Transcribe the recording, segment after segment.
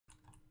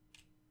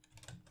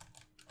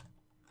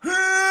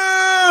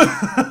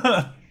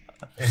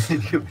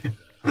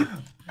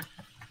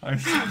I'm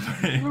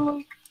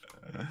sorry.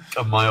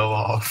 A mile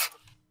off.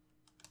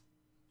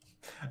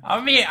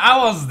 I mean,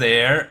 I was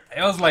there.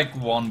 It was like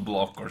 1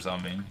 block or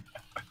something.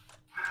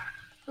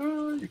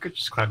 You could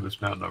just climb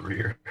this mountain over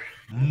here.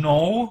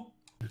 No.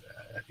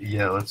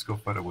 Yeah, let's go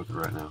fight a wither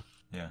right now.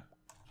 Yeah.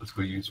 Let's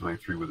go use my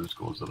 3 wither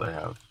skulls that I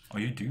have. Oh,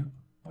 you do?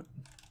 What?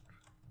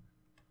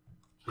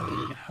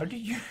 How do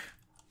you?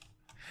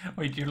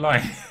 Wait, you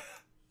lie.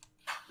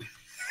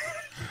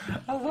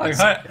 I was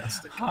like,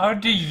 how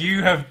do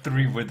you have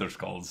 3 wither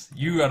skulls?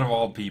 You out of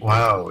all people.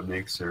 Wow,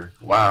 Nayxerr.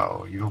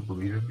 Wow, you don't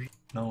believe in me?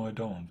 No, I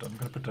don't. I'm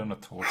gonna put down a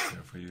torch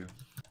there for you.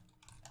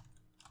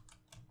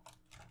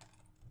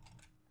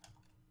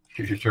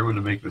 You're determined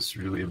to make this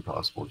really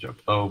impossible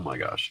jump. Oh my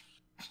gosh.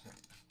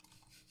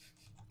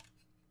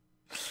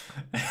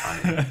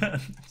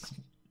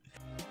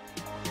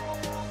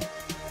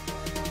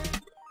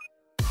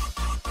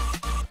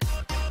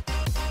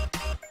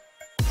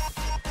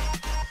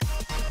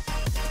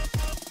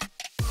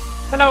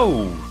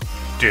 Hello!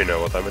 Do you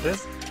know what time it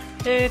is?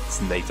 It's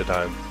Nayxerr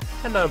time,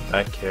 and I'm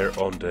back here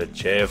on the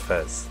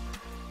JFS.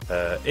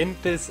 In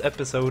this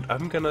episode,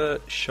 I'm gonna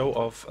show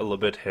off a little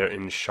bit here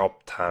in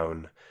Shop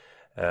Town.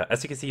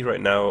 As you can see right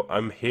now,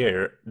 I'm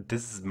here.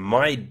 This is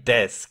my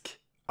desk.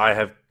 I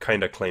have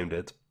kinda claimed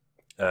it,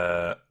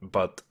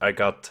 but I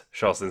got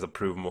Shastin's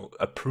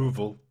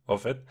approval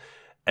of it,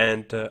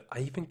 and I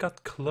even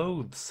got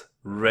clothes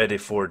ready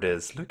for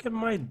this. Look at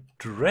my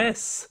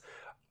dress!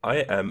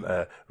 I am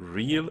a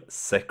real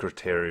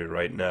secretary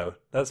right now.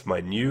 That's my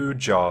new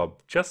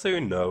job, just so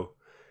you know.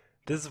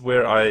 This is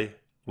where I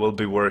will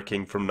be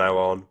working from now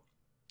on.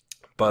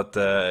 But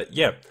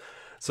yeah,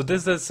 so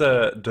this is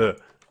the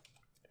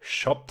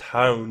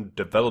Shoptown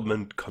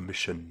Development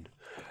Commission.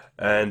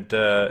 And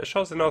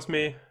Shastin asked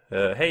me,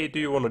 hey, do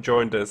you want to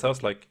join this? I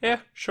was like,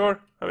 yeah,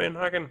 sure. I mean,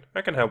 I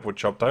can help with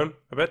Shoptown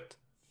a bit.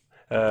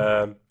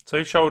 So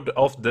he showed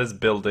off this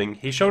building.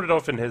 He showed it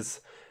off in his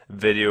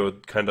video,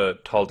 kind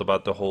of told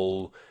about the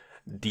whole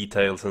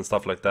details and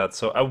stuff like that.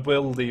 So I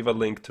will leave a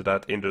link to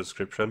that in the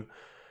description.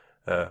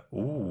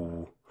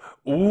 Ooh.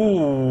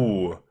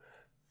 Are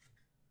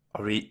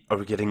we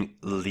getting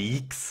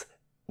leaks?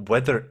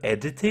 Weather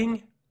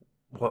editing?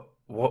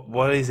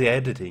 What is he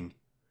editing?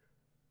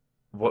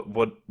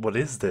 What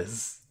is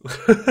this?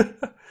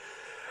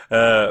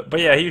 But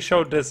yeah, he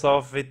showed this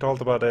off. He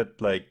told about it,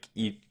 like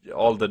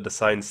all the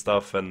design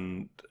stuff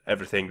and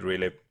everything,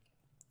 really.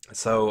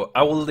 So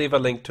I will leave a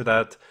link to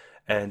that,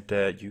 and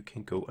you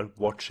can go and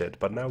watch it.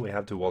 But now we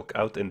have to walk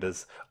out in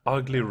this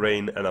ugly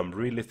rain, and I'm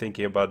really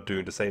thinking about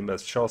doing the same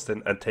as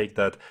Shastin and take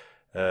that.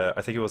 I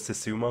think it was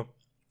Sisuma,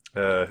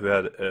 who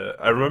had.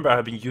 I remember I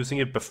had been using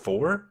it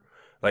before,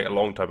 like a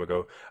long time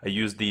ago. I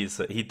used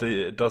these. He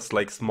does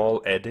like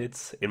small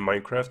edits in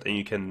Minecraft, and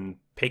you can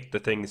pick the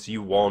things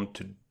you want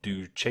to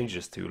do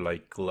changes to,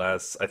 like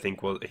glass. I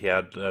think what he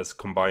had as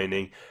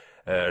combining.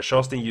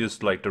 Shastin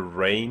used like the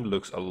rain,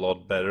 looks a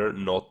lot better,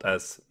 not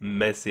as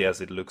messy as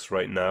it looks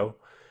right now.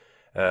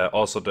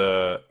 Also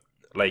the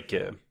like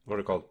what are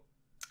they called?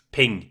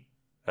 Ping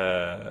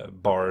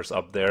bars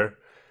up there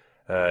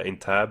in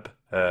tab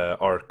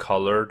are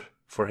colored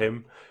for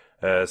him.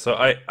 So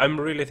I'm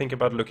really thinking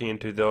about looking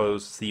into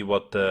those, see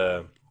what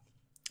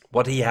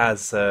he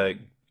has that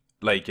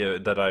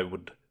I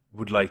would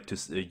like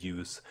to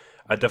use.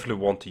 I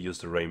definitely want to use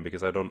the rain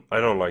because I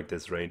don't like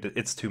this rain.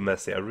 It's too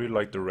messy. I really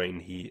like the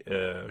rain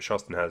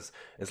Shastin has.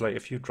 It's like a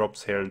few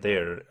drops here and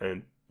there,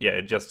 and yeah,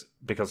 it just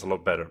becomes a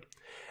lot better.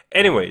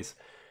 Anyways,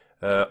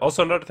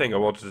 also another thing I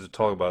wanted to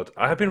talk about.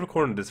 I have been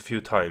recording this a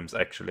few times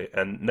actually,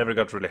 and never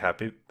got really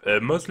happy.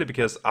 Mostly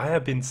because I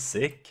have been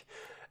sick,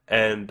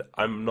 and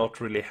I'm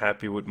not really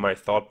happy with my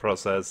thought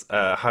process,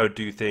 how I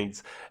do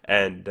things,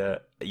 and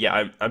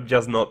yeah, I'm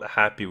just not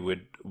happy with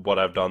what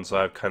I've done, so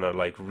I've kind of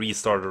like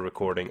restarted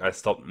recording. I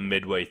stopped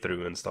midway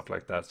through and stuff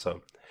like that.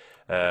 So,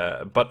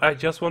 but I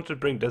just wanted to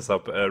bring this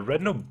up.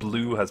 Red No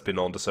Blue has been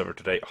on the server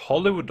today.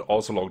 Hollywood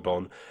also logged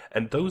on,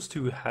 and those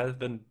two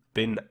haven't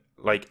been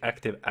like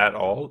active at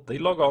all. They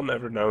log on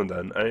every now and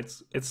then, and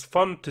it's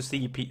fun to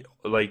see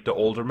like the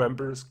older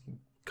members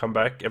come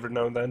back every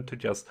now and then to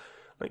just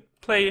like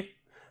play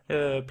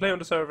on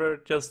the server,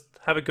 just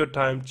have a good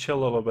time,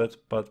 chill a little bit.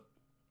 But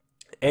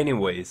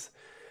anyways.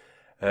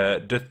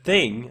 The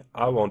thing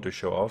I want to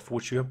show off,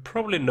 which you have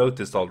probably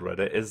noticed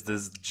already, is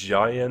this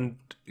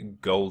giant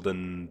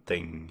golden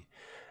thing.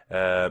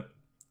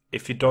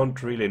 If you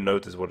don't really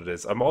notice what it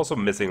is, I'm also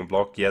missing a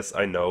block. Yes,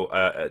 I know.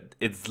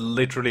 It's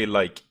literally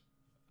like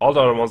all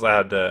the other ones I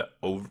had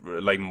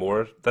like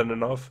more than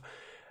enough.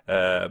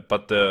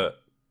 But the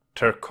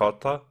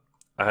terracotta,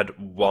 I had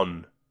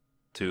one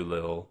too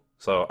little.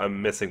 So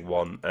I'm missing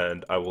one,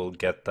 and I will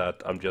get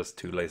that. I'm just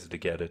too lazy to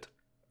get it.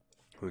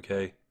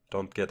 Okay,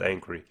 don't get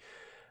angry.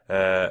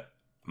 But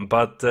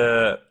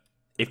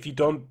if you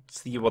don't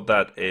see what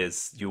that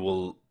is, you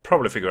will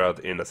probably figure out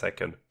in a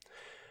second.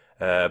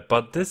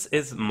 But this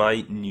is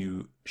my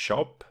new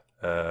shop.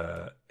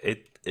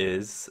 It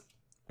is,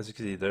 as you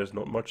can see, there's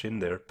not much in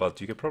there, but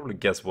you can probably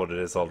guess what it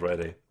is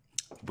already.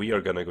 we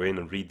are gonna go in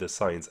and read the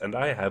signs, and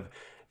I have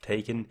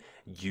taken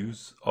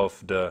use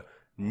of the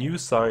new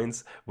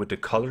signs with the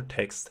colored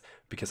text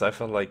because I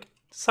felt like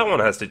someone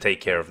has to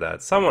take care of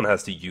that. Someone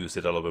has to use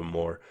it a little bit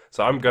more.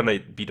 So I'm gonna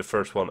be the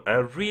first one. I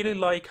really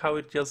like how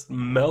it just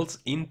melts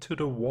into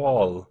the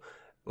wall.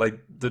 Like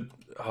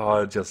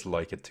I just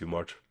like it too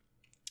much.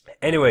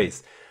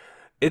 Anyways,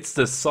 it's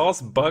the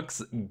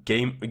Saucebucks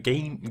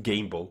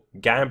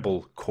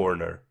gamble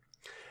corner.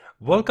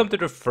 Welcome to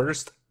the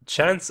first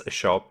chance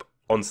shop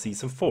on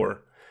season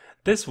 4.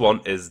 This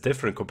one is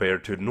different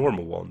compared to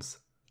normal ones.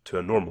 To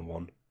a normal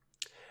one.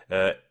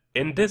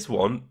 In this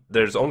one,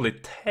 there's only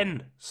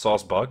 10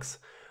 Saucebucks,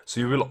 so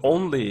you will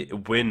only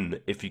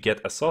win if you get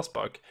a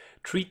Saucebuck.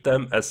 Treat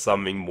them as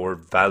something more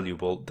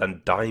valuable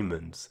than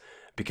diamonds,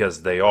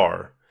 because they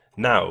are.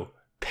 Now,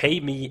 pay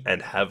me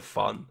and have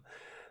fun.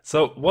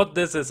 So what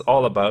this is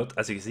all about,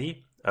 as you can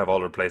see, I've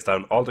already placed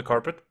down all the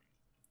carpet.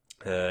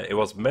 It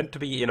was meant to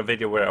be in a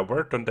video where I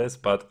worked on this,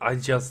 but I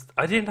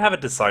didn't have a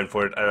design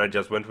for it, and I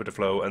just went with the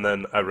flow, and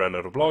then I ran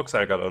out of blocks,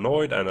 I got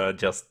annoyed, and I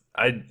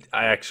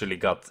actually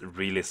got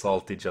really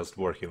salty just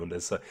working on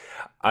this. So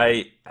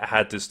I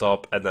had to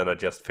stop, and then I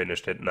just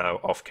finished it now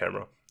off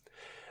camera.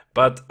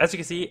 But as you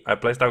can see, I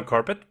placed down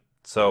carpet.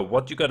 So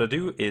what you gotta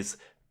do is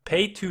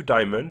pay 2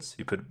 diamonds.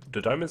 You put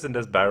the diamonds in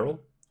this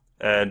barrel,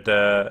 and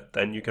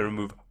then you can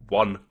remove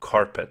 1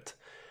 carpet.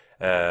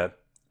 And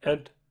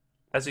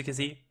as you can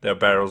see, there are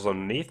barrels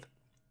underneath.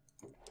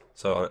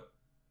 So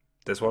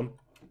this one,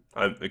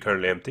 I'm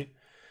currently empty.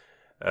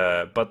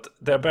 But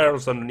there are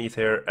barrels underneath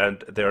here,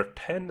 and there are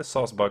 10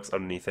 Saucebucks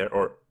underneath here.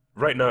 Or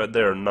right now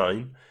there are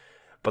 9,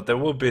 but there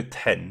will be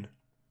 10.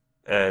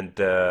 And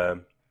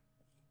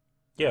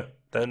yeah,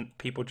 then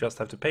people just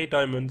have to pay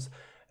diamonds,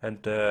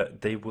 and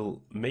they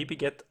will maybe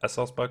get a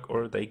Saucebuck,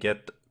 or they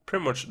get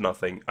pretty much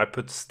nothing. I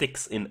put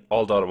sticks in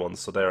all the other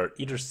ones, so there are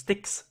either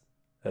sticks.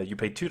 You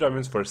pay 2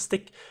 diamonds for a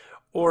stick,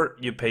 or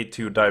you pay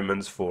 2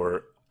 diamonds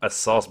for a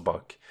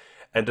Saucebuck.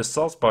 And the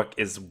Saucebuck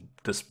is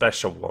the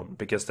special one,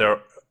 because there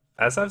are,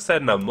 as I've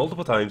said now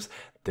multiple times,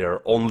 there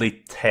are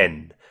only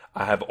 10.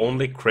 I have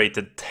only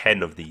created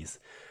 10 of these.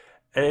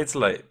 And it's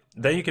like,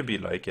 then you can be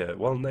like,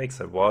 well,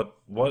 Nayxerr,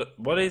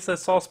 what is a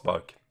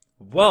Saucebuck?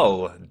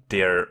 Well,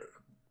 dear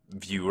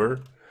viewer,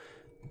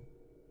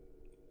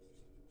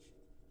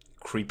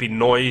 creepy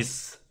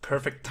noise,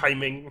 perfect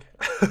timing.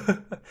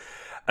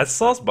 A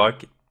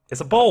Saucebuck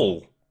is a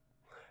bowl.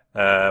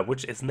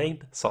 Which is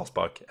named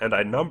Saucebuck, and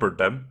I numbered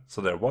them,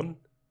 so they're 1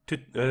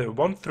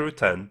 through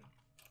 10,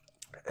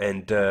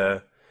 and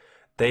I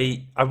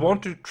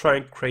want to try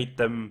and create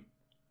them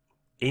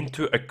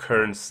into a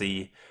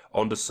currency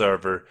on the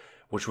server,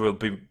 which will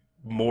be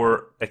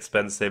more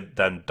expensive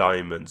than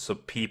diamonds, so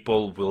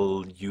people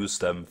will use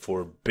them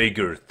for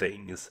bigger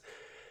things.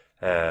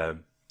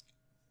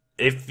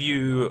 If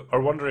you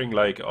are wondering,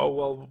 like, oh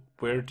well,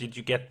 where did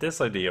you get this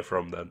idea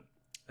from then?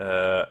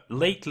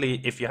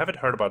 Lately, if you haven't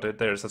heard about it,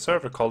 there's a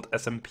server called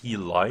SMP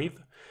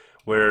Live,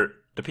 where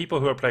the people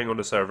who are playing on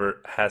the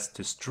server has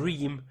to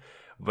stream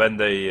when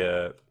they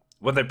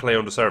play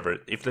on the server.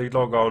 If they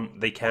log on,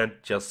 they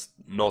can't just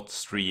not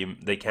stream.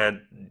 They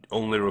can't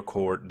only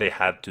record. They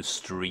have to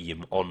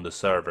stream on the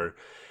server,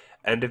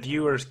 and the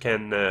viewers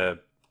can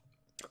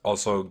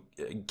also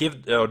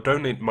give or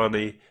donate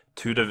money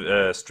to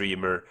the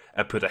streamer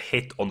and put a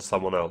hit on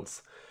someone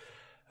else.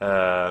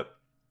 And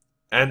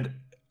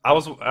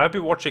I've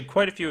been watching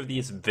quite a few of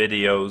these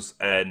videos,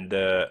 and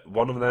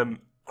one of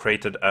them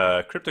created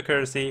a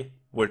cryptocurrency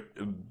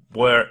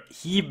where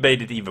he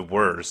made it even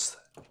worse.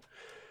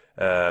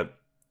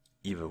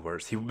 Even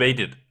worse. He made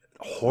it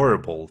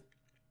horrible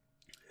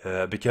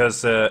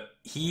because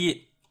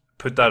he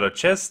put out a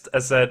chest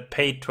and said,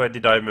 "Pay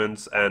 20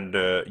 diamonds, and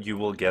you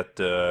will get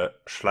the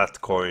Schlatt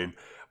coin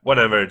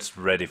whenever it's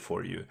ready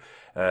for you."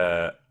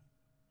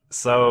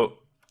 So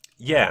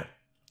yeah.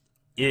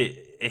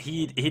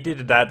 He did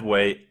it that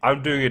way.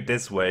 I'm doing it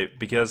this way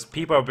because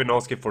people have been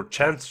asking for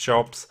chance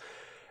shops,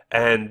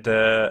 and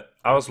I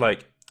was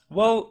like,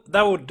 well,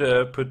 that would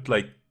put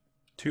like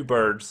 2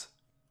 birds,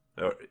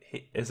 or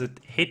is it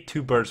hit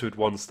 2 birds with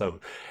 1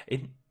 stone?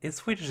 In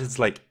Swedish, it's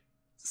like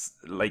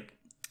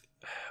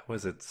what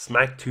is it?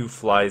 Smack 2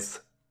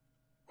 flies,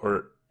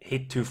 or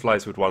hit 2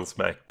 flies with 1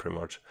 smack, pretty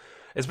much.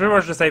 It's pretty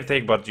much the same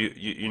thing, but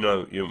you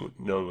know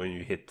when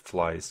you hit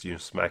flies, you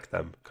smack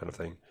them, kind of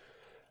thing.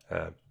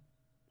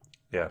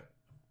 Yeah,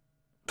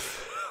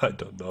 I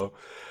don't know.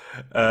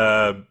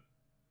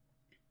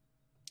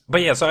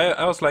 But yeah, so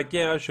I was like,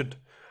 yeah, I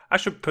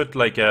should put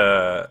like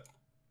a,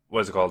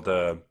 what's it called?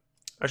 I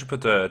should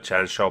put a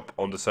chance shop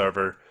on the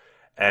server,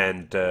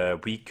 and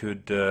we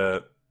could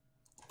get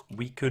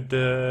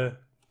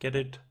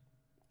it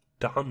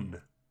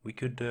done. We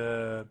could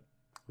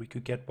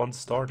get one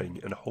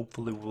starting, and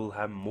hopefully we'll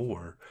have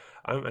more.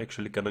 I'm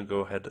actually gonna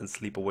go ahead and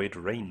sleep away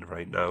the rain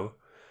right now.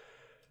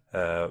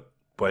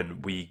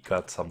 When we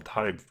got some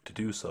time to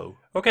do so.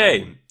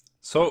 Okay,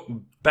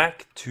 so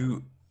back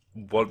to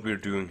what we're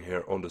doing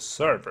here on the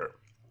server.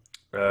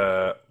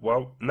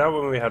 Well, now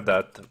when we have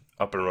that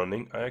up and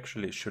running, I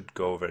actually should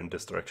go over in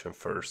this direction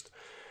first.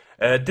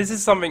 This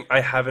is something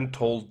I haven't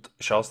told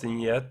Justin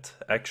yet,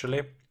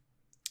 actually,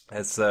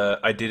 as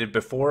I did it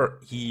before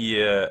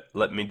he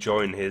let me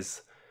join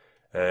his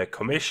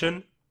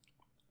commission,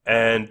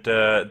 and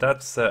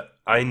that's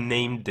I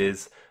named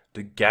this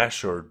the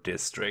Nayxerr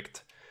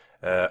district.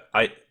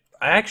 I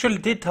actually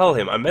did tell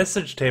him. I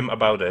messaged him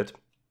about it.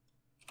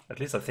 At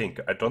least I think.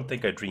 I don't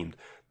think I dreamed.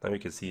 Now you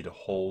can see the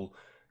whole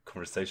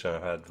conversation I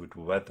had with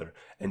Weather.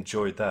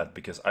 Enjoy that,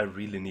 because I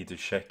really need to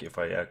check if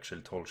I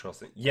actually told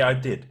Justin. Yeah, I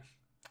did.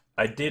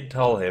 I did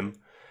tell him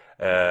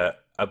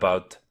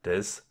about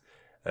this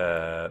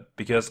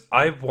because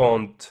I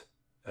want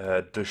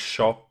the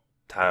shop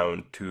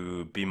town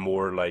to be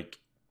more like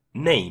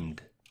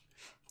named.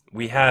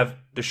 We have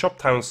the shop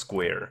town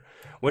square,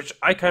 which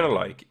I kind of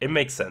like. It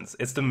makes sense.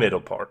 It's the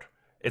middle part.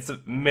 It's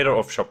the middle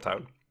of shop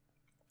town.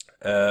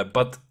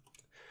 But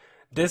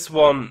this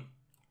one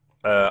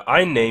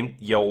I named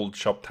the old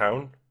shop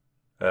town.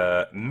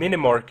 Mini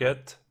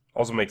market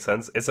also makes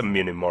sense. It's a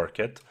mini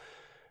market.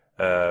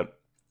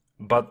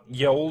 But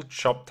the old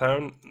shop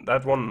town,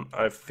 that one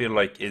I feel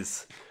like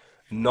is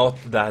not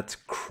that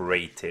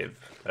creative.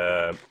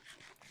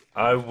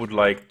 I would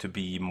like to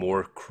be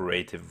more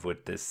creative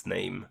with this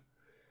name.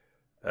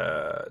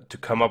 To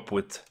come up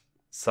with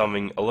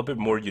something a little bit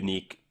more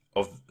unique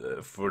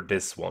for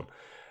this one.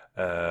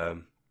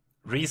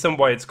 Reason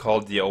why it's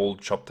called the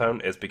old shop town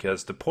is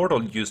because the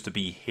portal used to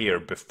be here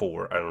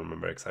before. I don't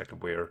remember exactly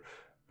where.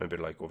 Maybe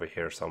like over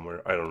here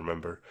somewhere. I don't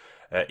remember.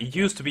 It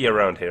used to be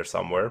around here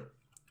somewhere.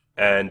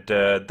 And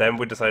then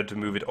we decided to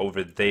move it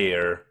over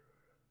there.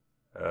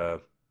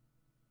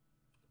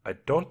 I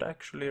don't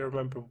actually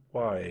remember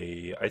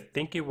why. I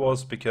think it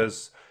was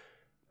because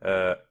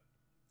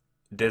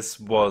this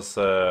was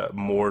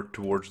more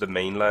towards the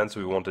mainland, so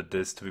we wanted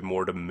this to be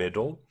more the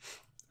middle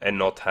and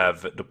not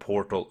have the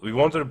portal. We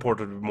wanted the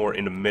portal to be more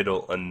in the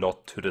middle and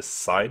not to the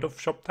side of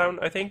Shoptown,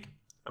 I think.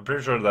 I'm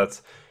pretty sure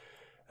that's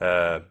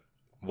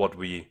what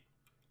we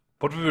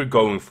were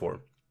going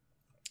for.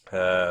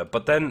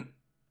 But then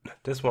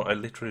this one, I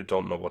literally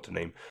don't know what to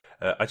name.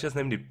 I just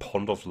named it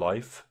Pond of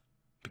Life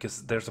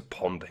because there's a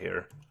pond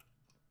here.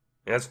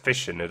 It has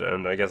fish in it,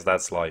 and I guess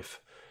that's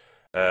life.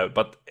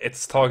 But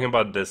it's talking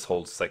about this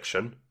whole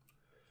section.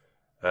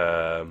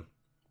 I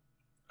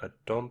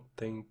don't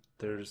think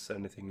there's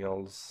anything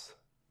else.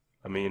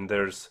 I mean,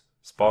 there's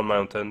Spawn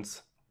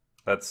Mountains.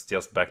 That's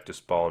just back to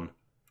Spawn.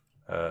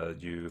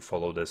 You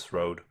follow this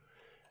road,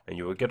 and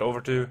you will get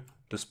over to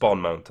the Spawn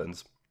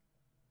Mountains.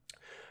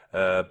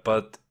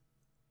 But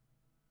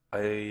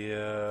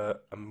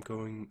I'm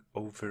going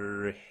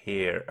over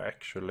here,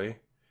 actually.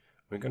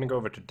 We're gonna go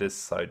over to this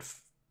side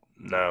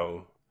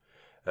now.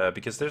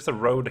 Because there's a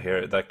road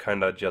here that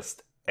kind of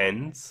just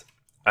ends.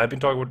 I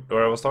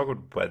was talking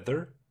with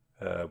Weather.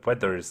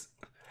 Weather is,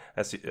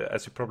 as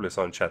you probably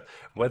saw in chat,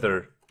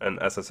 Weather, and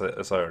as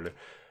I saw earlier,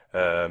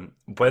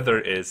 Weather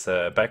is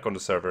back on the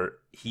server.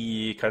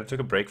 He kind of took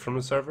a break from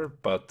the server,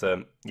 but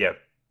yeah,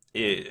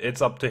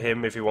 it's up to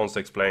him if he wants to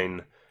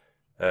explain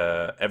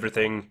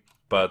everything.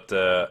 But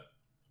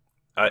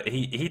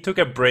he took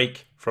a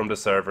break from the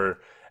server,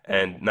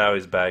 and now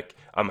he's back.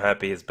 I'm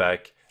happy he's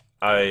back.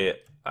 I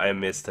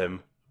missed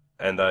him.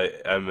 And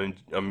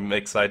I'm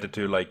excited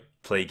to like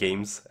play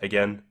games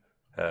again.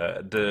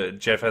 The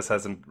JFS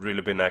hasn't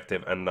really been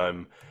active, and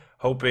I'm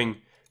hoping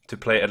to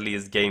play at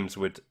least games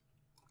with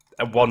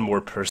one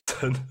more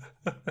person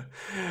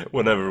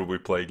whenever we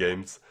play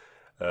games.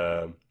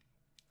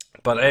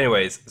 But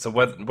anyways, so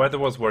Weather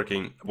was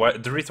working.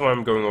 The reason why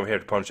I'm going over here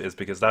to punch is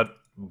because that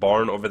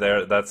barn over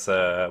there, that's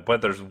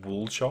Weather's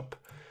wool shop,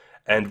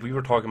 and we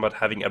were talking about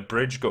having a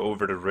bridge go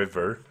over the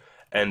river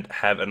and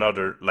have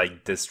another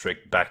like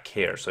district back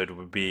here, so it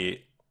would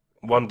be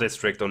one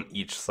district on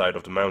each side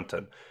of the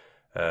mountain.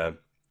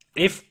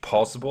 If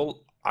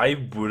possible,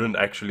 I wouldn't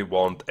actually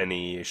want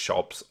any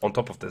shops on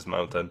top of this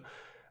mountain.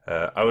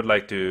 I would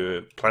like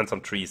to plant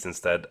some trees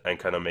instead and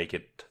kind of make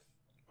it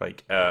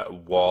like a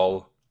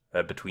wall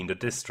between the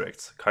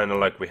districts, kind of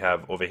like we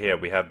have over here.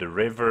 We have the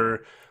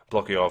river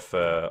blocking off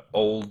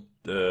old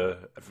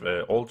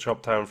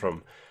Shoptown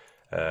from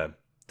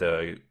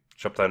the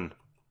Shoptown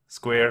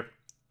Square.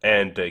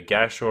 And the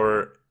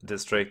Nayxerr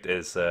district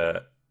is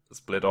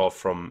split off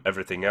from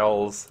everything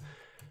else.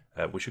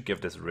 We should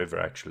give this river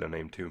actually a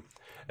name too.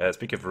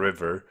 Speaking of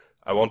river,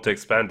 I want to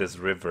expand this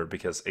river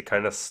because it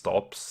kind of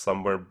stops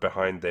somewhere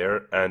behind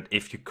there. And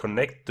if you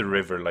connect the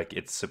river like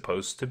it's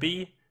supposed to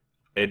be,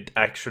 it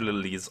actually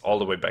leads all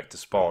the way back to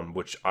spawn,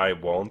 which I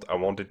want. I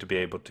want it to be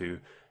able to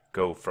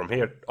go from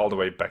here all the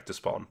way back to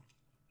spawn.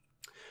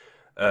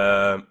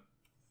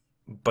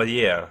 But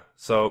yeah,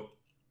 so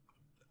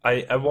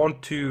I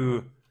want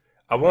to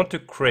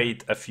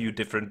create a few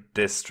different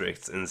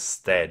districts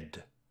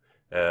instead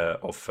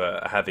of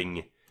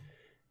having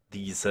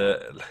these,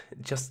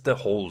 just the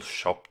whole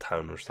shop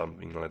town or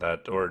something like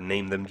that, or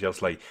name them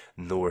just like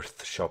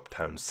North Shop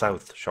Town,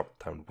 South Shop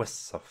Town,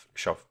 West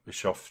Shop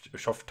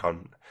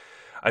Town.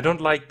 I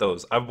don't like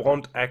those. I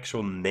want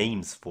actual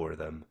names for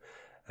them.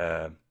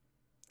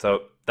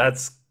 So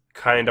that's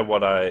kind of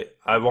what I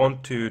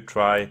want to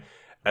try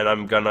and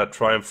I'm gonna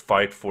try and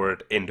fight for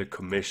it in the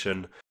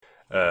commission.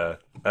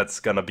 That's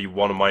gonna be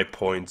one of my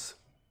points.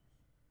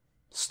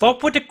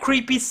 Stop with the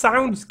creepy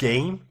sounds,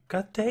 game!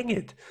 God dang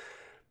it.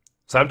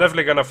 So I'm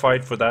definitely gonna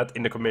fight for that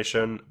in the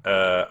commission.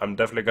 I'm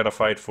definitely gonna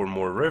fight for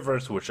more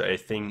rivers, which I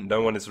think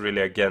no one is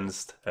really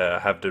against.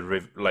 Have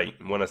the like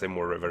when I say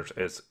more rivers,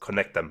 is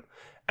connect them,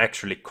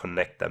 actually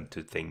connect them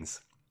to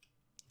things.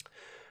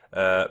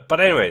 But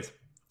anyways,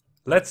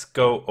 let's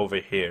go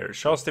over here.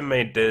 Shostin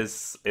made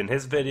this in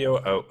his video.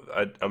 Oh,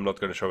 I'm not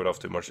gonna show it off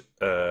too much.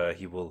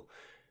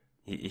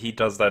 He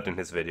does that in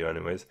his video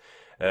anyways.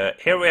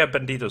 Here we have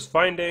Bandito's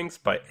Findings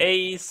by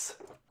Ace.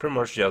 Pretty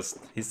much just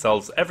he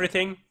sells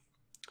everything.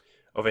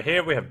 Over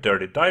here we have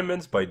Dirty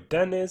Diamonds by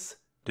Dennis,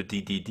 the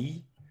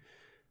DDD.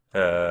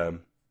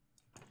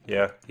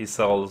 Yeah, he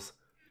sells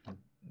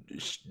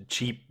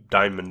cheap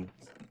diamond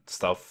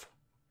stuff.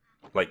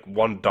 Like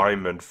 1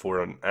 diamond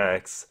for an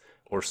axe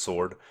or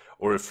sword,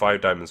 or 5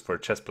 diamonds for a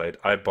chestplate.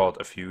 I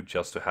bought a few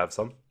just to have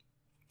some.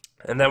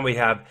 And then we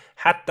have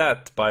Hat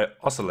That by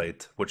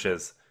Oscillate, which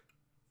is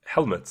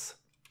helmets.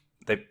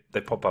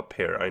 They pop up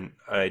here.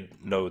 I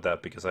know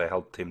that because I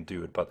helped him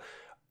do it, but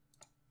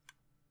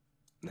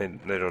they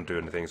don't do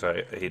anything,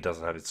 so he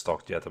doesn't have it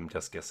stocked yet, I'm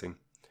just guessing.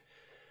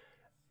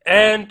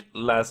 And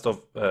last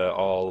of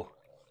all,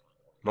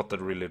 not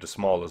really the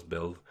smallest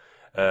build,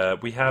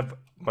 we have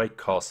my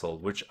castle,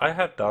 which I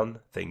have done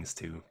things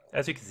to.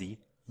 As you can see,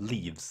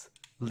 leaves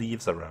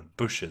around,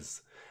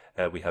 bushes.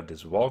 We have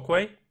this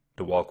walkway.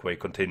 The walkway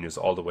continues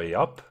all the way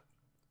up.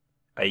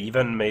 I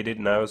even made it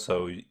now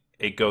so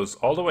it goes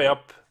all the way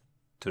up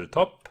to the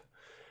top,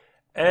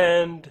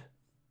 and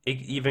it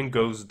even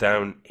goes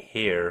down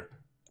here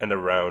and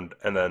around,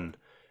 and then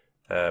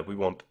we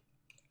want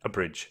a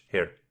bridge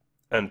here,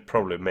 and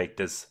probably make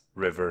this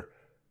river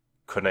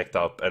connect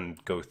up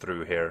and go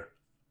through here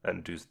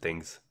and do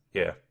things.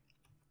 Yeah.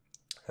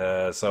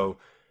 So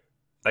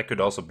that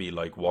could also be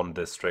like one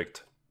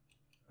district,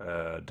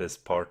 this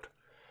part,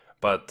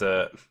 but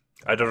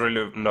I don't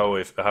really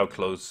know how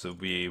close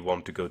we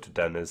want to go to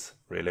Dennis,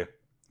 really.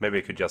 Maybe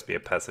it could just be a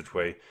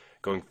passageway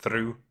going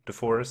through the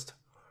forest.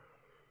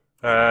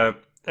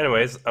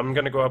 Anyways, I'm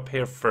gonna go up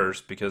here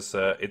first because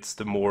it's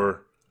the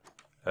more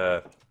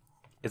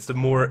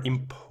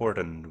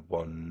important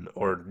one,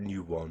 or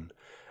new one.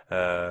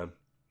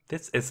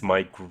 This is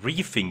my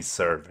griefing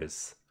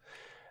service.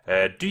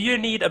 Do you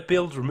need a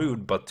build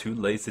removed but too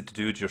lazy to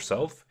do it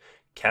yourself?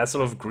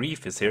 Castle of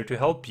Grief is here to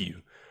help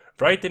you.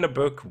 Write in a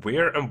book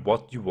where and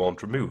what you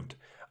want removed.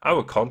 I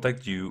will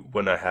contact you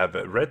when I have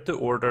read the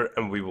order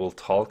and we will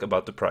talk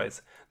about the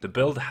price. The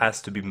build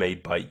has to be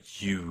made by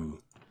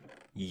you.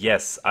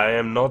 Yes, I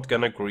am not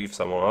gonna grief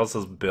someone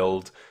else's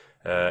build,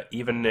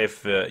 even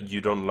if you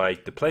don't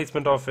like the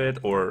placement of it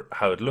or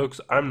how it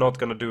looks. I'm not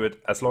gonna do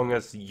it. As long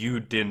as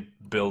you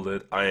didn't build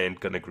it, I ain't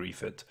gonna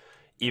grief it.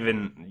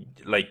 Even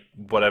like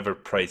whatever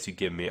price you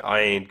give me,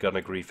 I ain't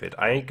gonna grief it.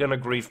 I ain't gonna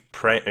grief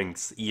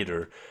pranks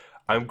either.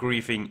 I'm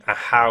griefing a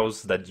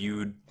house that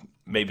you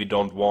maybe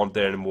don't want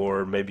there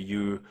anymore. Maybe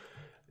you're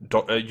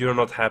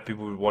not happy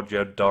with what you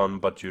have done,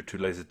 but you're too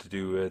lazy to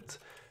do it.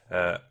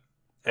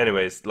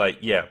 Anyways, like,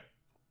 yeah,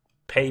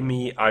 pay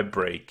me, I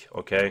break,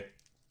 okay?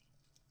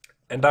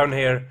 And down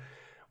here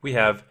we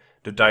have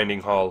the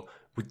dining hall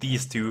with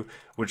these two,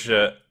 which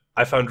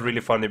I found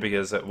really funny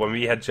because when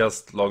we had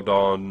just logged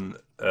on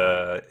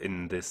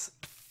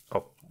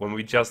when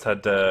we just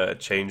had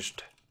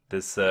changed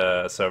this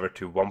server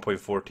to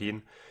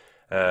 1.14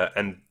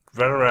 and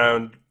run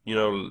around, you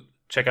know,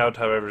 check out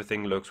how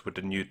everything looks with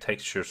the new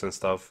textures and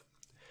stuff.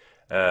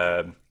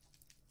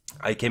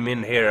 I came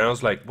in here and I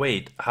was like,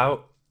 wait,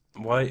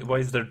 why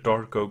is there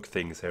dark oak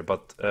things here?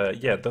 But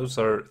yeah, those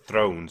are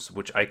thrones,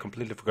 which I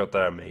completely forgot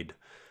that I made.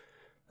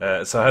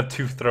 So I had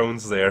 2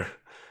 thrones there,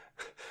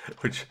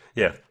 which,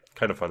 yeah,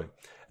 kind of funny.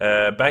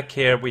 Back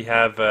here we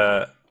have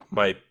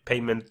my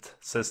payment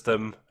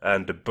system,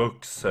 and the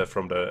books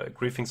from the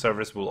griefing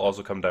service will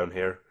also come down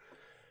here.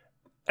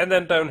 And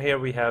then down here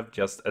we have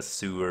just a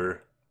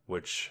sewer,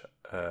 which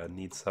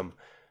needs some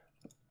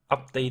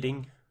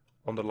updating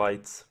on the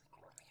lights.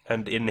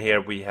 And in here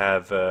we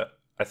have,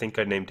 I think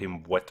I named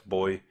him Wet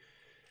Boy.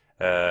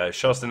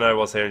 Shostin and I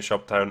was here in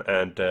Shoptown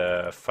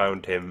and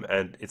found him,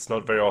 and it's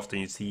not very often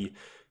you see...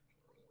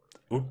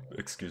 Oop,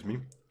 excuse me.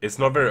 It's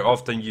not very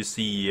often you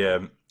see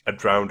a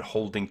drowned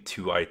holding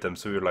 2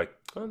 items, so you're like,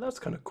 oh, that's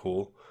kind of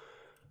cool.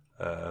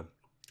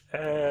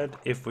 And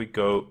if we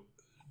go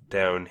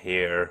down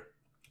here,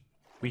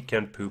 we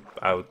can poop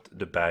out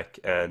the back,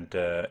 and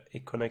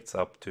it connects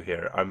up to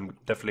here. I'm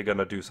definitely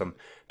gonna do some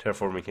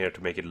terraforming here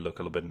to make it look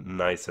a little bit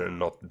nicer and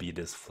not be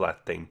this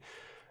flat thing.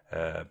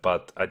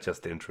 But I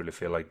just didn't really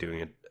feel like doing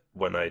it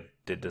when I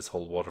did this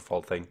whole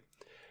waterfall thing.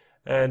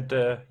 And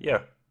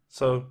yeah,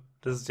 so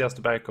this is just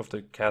the back of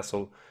the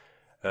castle.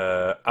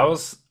 I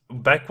was,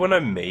 back when I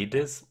made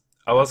this,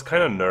 I was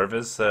kind of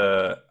nervous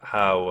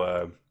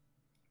how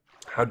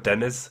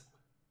Dennis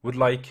would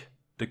like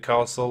the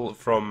castle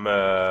from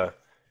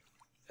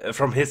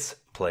his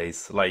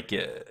place. Like,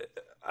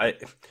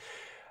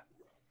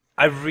 I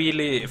I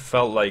really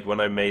felt like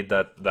when I made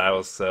that I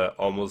was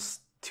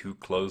almost too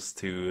close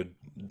to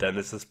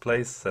Dennis's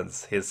place,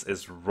 since his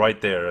is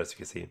right there, as you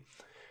can see.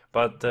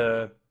 But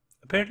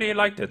apparently he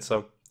liked it,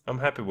 so I'm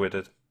happy with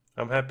it.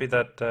 I'm happy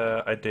that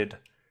I did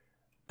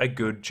a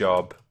good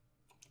job.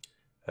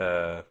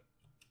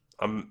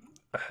 I'm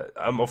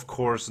of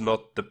course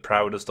not the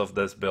proudest of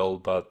this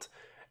build, but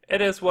it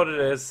is what it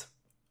is.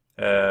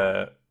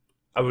 I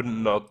would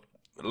not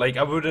like.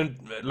 I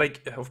wouldn't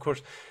like. Of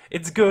course,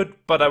 it's good,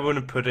 but I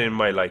wouldn't put it in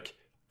my like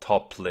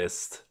top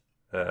list.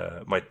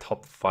 My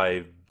top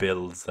 5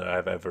 builds that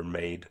I've ever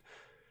made.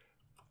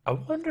 I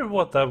wonder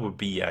what that would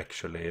be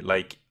actually.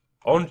 Like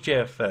on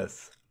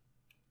JFS,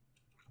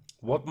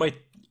 what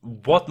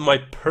my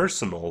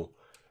personal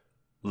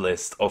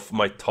list of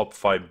my top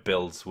 5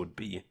 builds would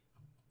be.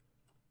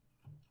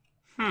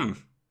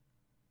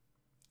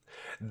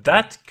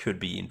 That could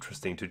be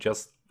interesting to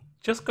just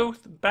go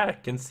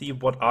back and see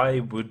what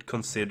I would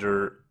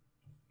consider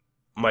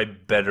my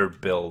better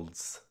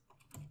builds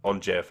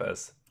on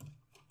JFS.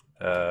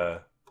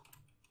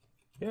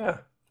 Yeah.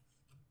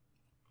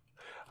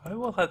 I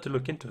will have to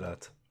look into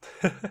that.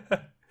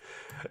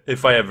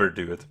 If I ever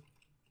do it.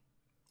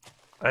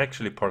 I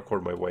actually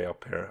parkoured my way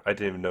up here. I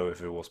didn't even know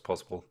if it was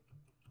possible.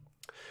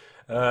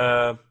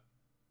 Yeah,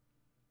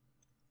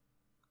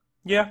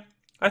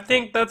 I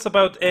think that's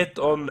about it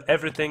on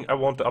everything I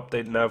want to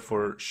update now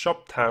for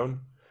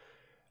Shoptown.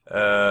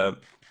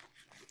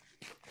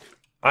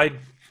 I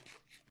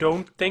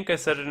don't think I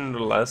said it in the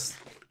last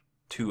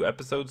 2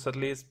 episodes at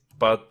least,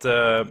 but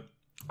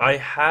I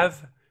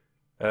have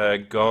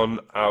gone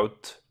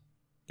out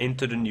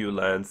into the new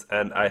lands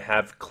and I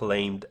have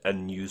claimed a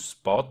new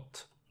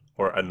spot,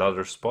 or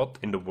another spot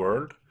in the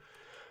world.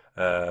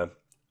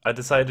 I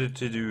decided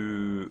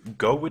to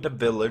go with a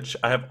village.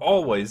 I have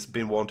always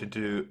been wanting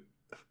to...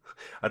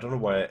 I don't know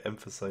why I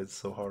emphasize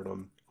so hard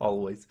on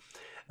always.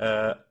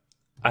 I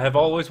have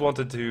always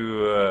wanted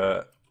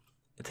to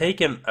take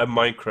a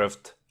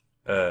Minecraft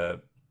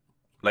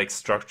like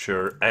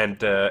structure and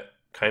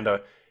kind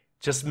of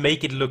just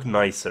make it look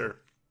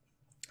nicer.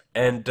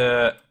 And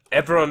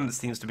everyone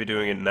seems to be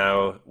doing it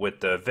now with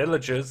the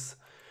villages,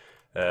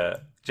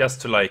 just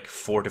to like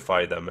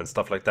fortify them and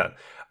stuff like that.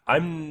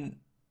 I'm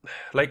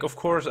like, of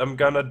course, I'm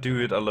gonna do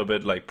it a little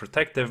bit like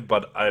protective,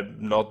 but I'm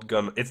not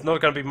gonna. It's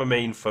not gonna be my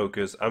main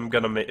focus. I'm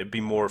gonna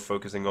be more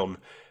focusing on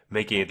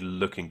making it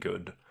looking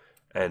good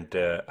and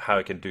how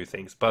I can do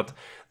things. But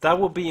that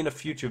will be in a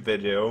future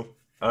video.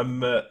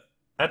 I'm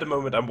at the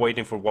moment I'm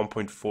waiting for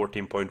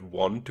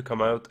 1.14.1 to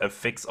come out and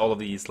fix all of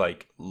these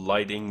like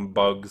lighting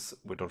bugs.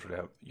 We don't really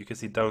have. You can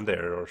see down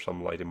there are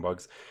some lighting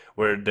bugs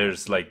where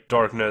there's like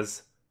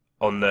darkness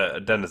on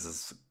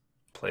Dennis's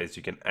place.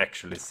 You can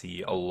actually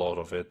see a lot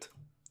of it.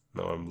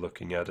 Now I'm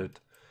looking at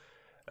it.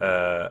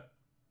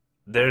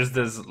 There's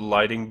this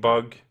lighting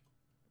bug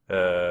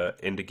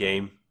in the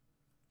game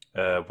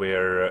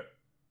where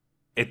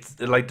it's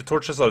like the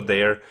torches are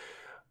there,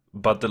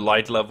 but the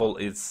light level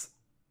is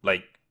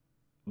like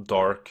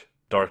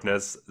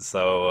darkness.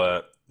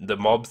 So the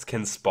mobs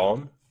can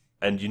spawn,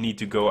 and you need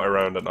to go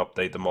around and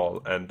update them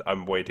all. And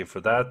I'm waiting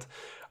for that.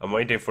 I'm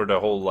waiting for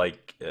the whole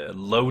like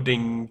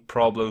loading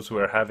problems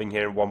we're having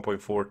here in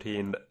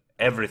 1.14.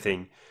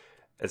 Everything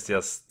is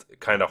just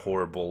kind of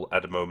horrible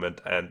at the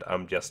moment, and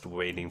I'm just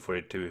waiting for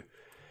it to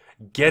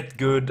get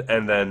good,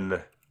 and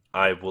then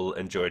I will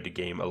enjoy the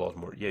game a lot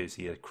more. Yeah, you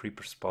see a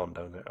creeper spawn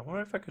down there. I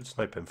wonder if I could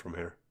snipe him from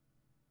here.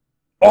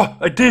 Oh,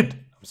 I did!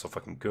 I'm so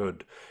fucking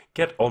good.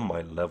 Get on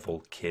my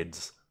level,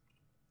 kids.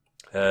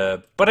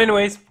 But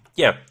anyways,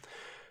 yeah.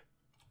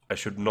 I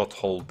should not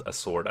hold a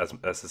sword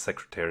as a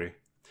secretary.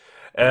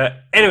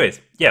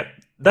 Anyways, yeah.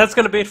 That's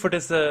gonna be it for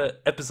this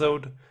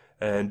episode.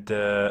 And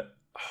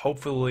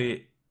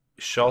hopefully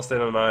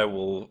Sjåsten and I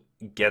will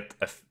get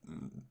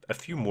a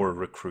few more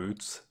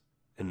recruits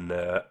in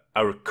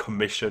our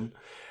commission.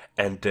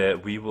 And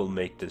we will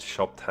make this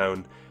shop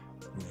town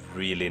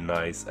really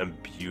nice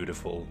and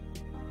beautiful.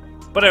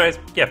 But anyways,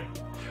 yeah.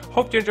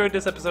 Hope you enjoyed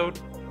this episode.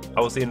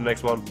 I will see you in the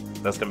next one.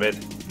 That's gonna be it.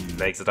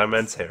 Nayxerr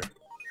ends here.